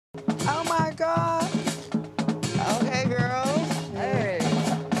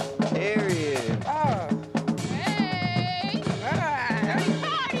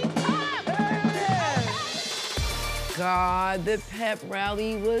God, the pep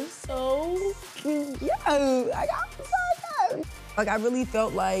rally was so cute. I got so cute. Like, I really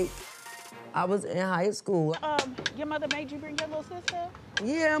felt like I was in high school. Your mother made you bring your little sister?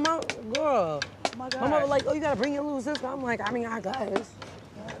 Yeah, my girl. Oh my God. My mother like, oh, you gotta bring your little sister. I'm like, I mean, I guess.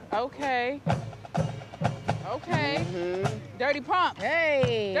 Okay. Okay. Dirty prom.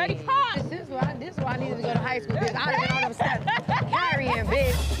 Hey. Dirty prom. This is why I needed to go to high school, bitch. I'd have been on them steps carrying,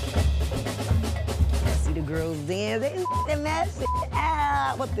 bitch. See the girls dance, they mess it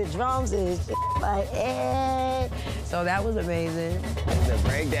out with the drums and shit. Like, eh. So that was amazing. The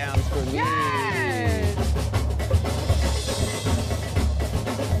breakdowns for me. Yes.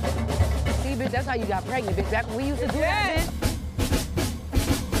 See, bitch, that's how you got pregnant, bitch. Back when we used to do that, bitch.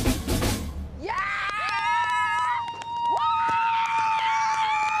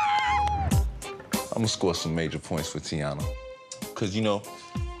 I'm gonna score some major points for Teyana. Cause you know,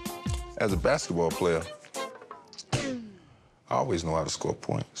 as a basketball player, I always know how to score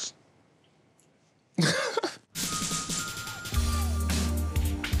points.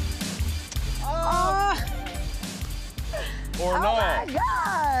 Or no. Oh my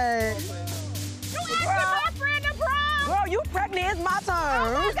God! You asked my friend to prom. Girl, you pregnant, it's my turn.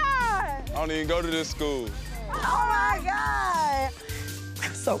 Oh my God. I don't even go to this school. Oh my God!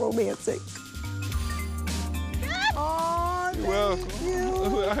 So romantic. Oh, You're welcome.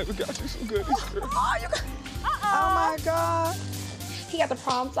 you. I got you some goodies, girl. Oh, you got... Oh my God. He got the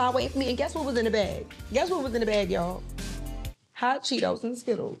prom side waiting for me, and guess what was in the bag? Guess what was in the bag, y'all? Hot Cheetos and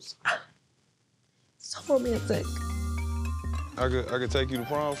Skittles. So romantic. I could take you to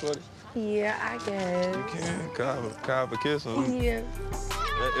prom, Shorty? Yeah, I guess. You can. Can I have a kiss on you? Yeah.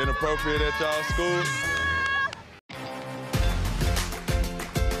 Inappropriate at y'all school?